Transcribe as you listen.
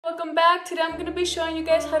Welcome back. Today I'm going to be showing you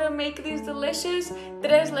guys how to make these delicious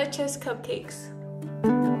Tres Leches cupcakes.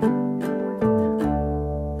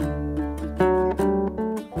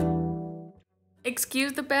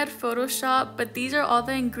 Excuse the bad Photoshop, but these are all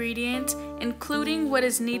the ingredients, including what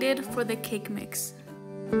is needed for the cake mix.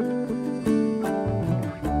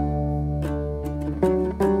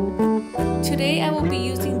 Today I will be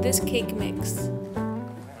using this cake mix.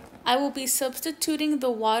 I will be substituting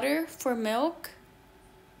the water for milk.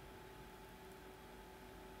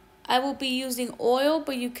 I will be using oil,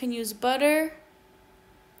 but you can use butter,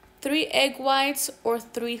 3 egg whites, or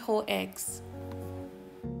 3 whole eggs.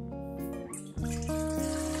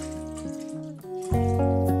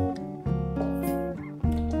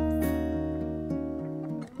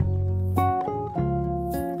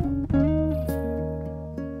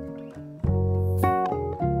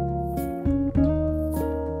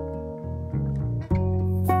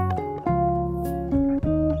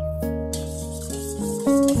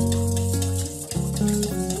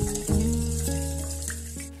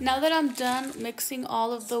 Now that I'm done mixing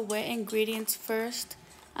all of the wet ingredients first,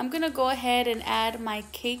 I'm going to go ahead and add my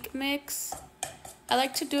cake mix. I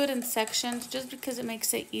like to do it in sections just because it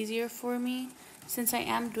makes it easier for me since I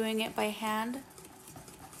am doing it by hand.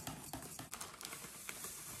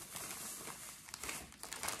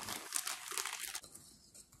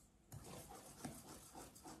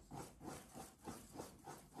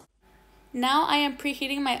 Now I am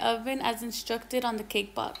preheating my oven as instructed on the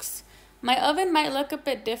cake box. My oven might look a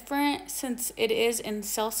bit different since it is in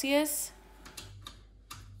Celsius.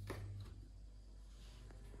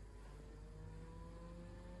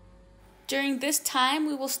 During this time,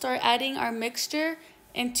 we will start adding our mixture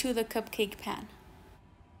into the cupcake pan.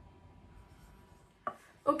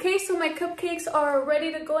 Okay, so my cupcakes are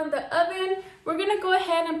ready to go in the oven. We're gonna go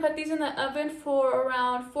ahead and put these in the oven for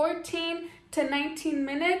around 14 to 19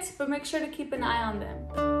 minutes, but make sure to keep an eye on them.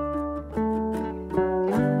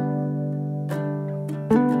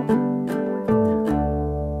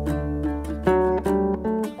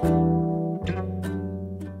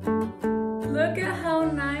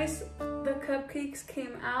 Cupcakes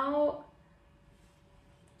came out.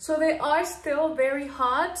 So they are still very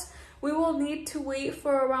hot. We will need to wait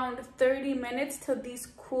for around 30 minutes till these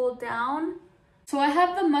cool down. So I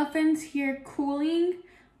have the muffins here cooling.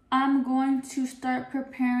 I'm going to start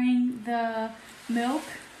preparing the milk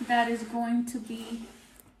that is going to be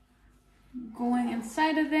going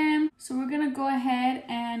inside of them. So we're gonna go ahead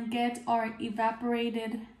and get our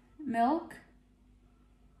evaporated milk.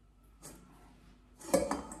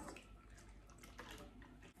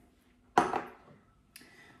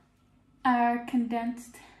 Our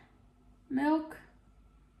condensed milk,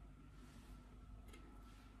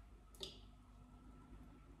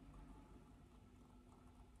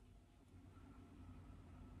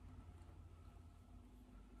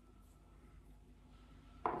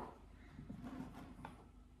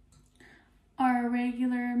 our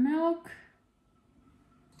regular milk,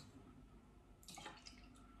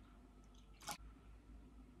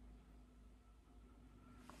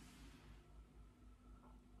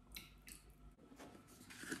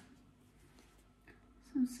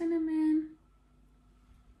 some cinnamon,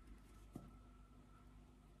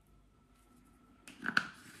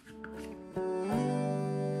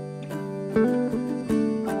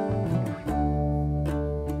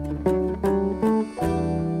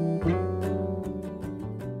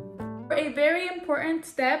 for a very important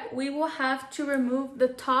step, we will have to remove the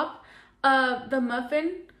top of the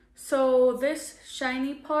muffin. So this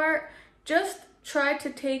shiny part, just try to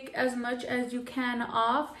take as much as you can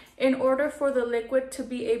off in order for the liquid to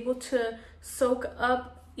be able to soak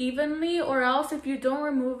up evenly, or else if you don't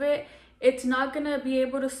remove it, it's not gonna be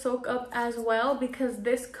able to soak up as well because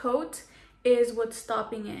this coat is what's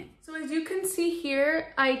stopping it. So as you can see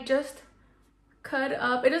here, I just cut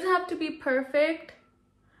up. It doesn't have to be perfect.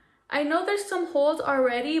 I know there's some holes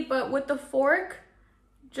already, but with the fork,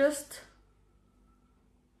 just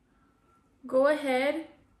go ahead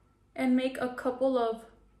and make a couple of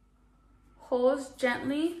holes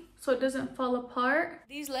gently so it doesn't fall apart.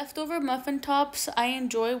 These leftover muffin tops I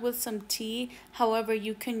enjoy with some tea, however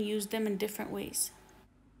you can use them in different ways.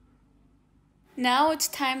 Now it's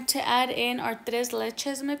time to add in our Tres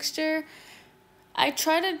Leches mixture. I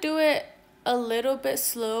try to do it a little bit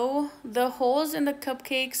slow. The holes in the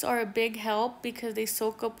cupcakes are a big help because they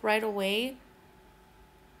soak up right away.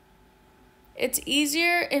 It's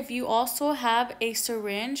easier if you also have a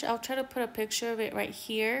syringe. I'll try to put a picture of it right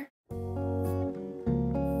here.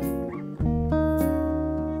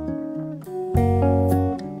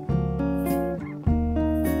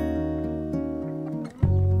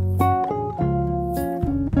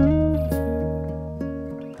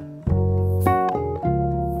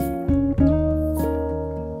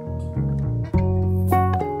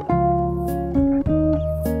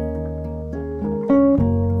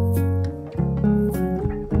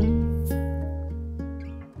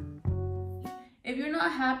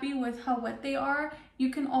 happy with how wet they are, you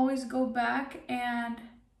can always go back and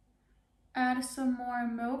add some more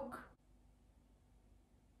milk.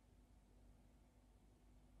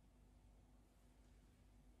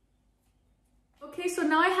 Okay, so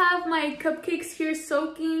now I have my cupcakes here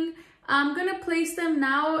soaking. I'm gonna place them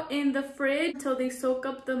now in the fridge until they soak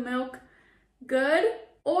up the milk good.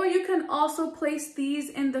 Or you can also place these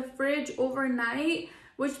in the fridge overnight,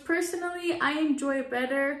 which personally I enjoy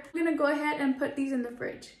better. I'm gonna go ahead and put these in the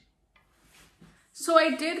fridge. So I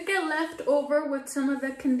did get left over with some of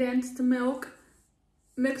the condensed milk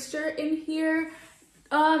mixture in here.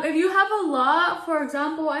 If you have a lot, for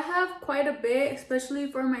example, I have quite a bit,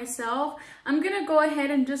 especially for myself, I'm gonna go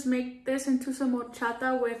ahead and just make this into some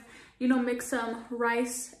horchata with, you know, mix some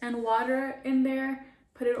rice and water in there,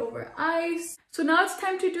 put it over ice. So now it's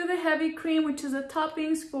time to do the heavy cream, which is the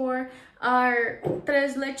toppings for our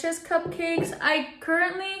Tres Leches cupcakes. I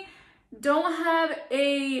currently don't have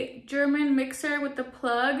a German mixer with the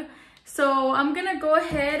plug, so I'm gonna go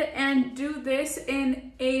ahead and do this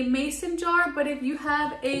in a mason jar. But if you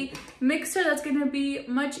have a mixer, that's gonna be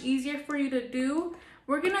much easier for you to do.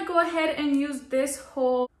 We're gonna go ahead and use this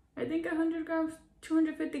whole, I think 100 grams,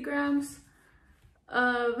 250 grams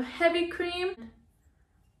of heavy cream.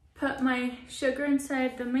 Put my sugar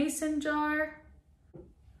inside the mason jar.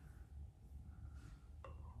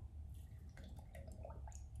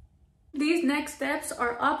 These next steps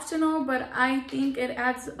are optional, but I think it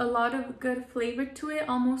adds a lot of good flavor to it,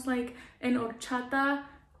 almost like an horchata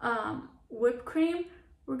whipped cream.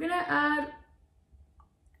 We're gonna add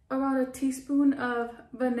around a teaspoon of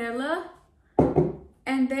vanilla,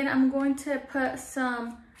 and then I'm going to put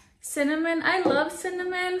some cinnamon. I love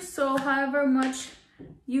cinnamon, so however much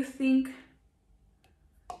you think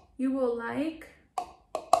you will like.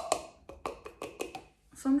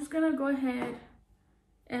 So I'm just gonna go ahead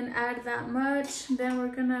and add that much. Then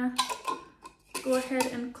we're gonna go ahead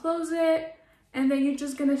and close it, and then you're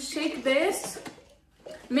just gonna shake this.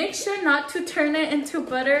 Make sure not to turn it into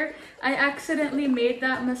butter. I accidentally made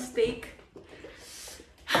that mistake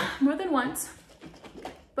more than once,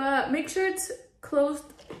 but make sure it's closed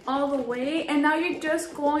all the way. And now you're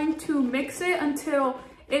just going to mix it until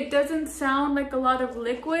it doesn't sound like a lot of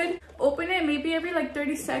liquid. Open it maybe every like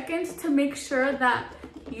 30 seconds to make sure that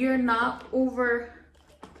you're not over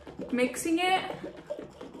mixing it.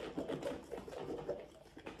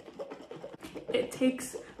 It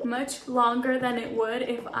takes much longer than it would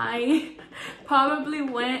if I probably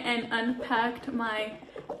went and unpacked my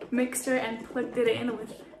mixer and plugged it in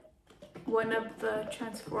with one of the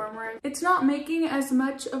transformers. It's not making as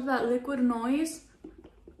much of that liquid noise.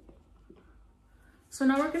 So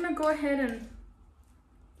now we're gonna go ahead and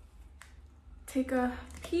take a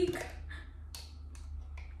peek.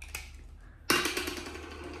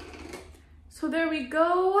 So there we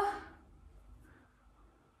go.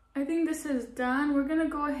 I think this is done. We're gonna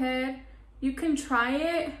go ahead. You can try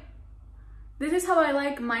it. This is how I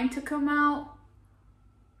like mine to come out.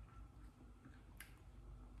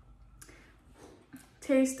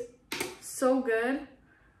 Tastes so good,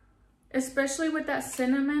 especially with that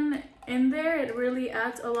cinnamon in there. It really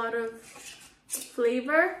adds a lot of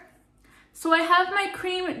flavor. So I have my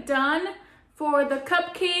cream done for the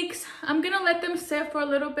cupcakes. I'm gonna let them sit for a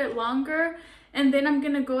little bit longer, and then I'm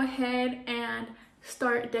gonna go ahead and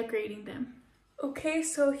start decorating them. Okay,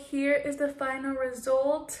 so here is the final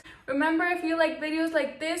result. Remember, if you like videos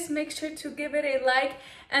like this, make sure to give it a like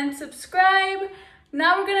and subscribe.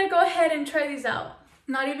 Now we're gonna go ahead and try these out.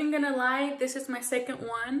 Not even gonna lie, this is my second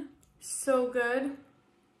one. So good.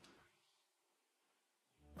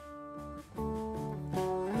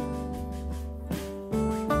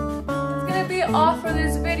 It's gonna be all for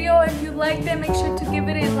this video. If you liked it, make sure to give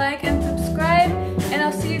it a like and subscribe.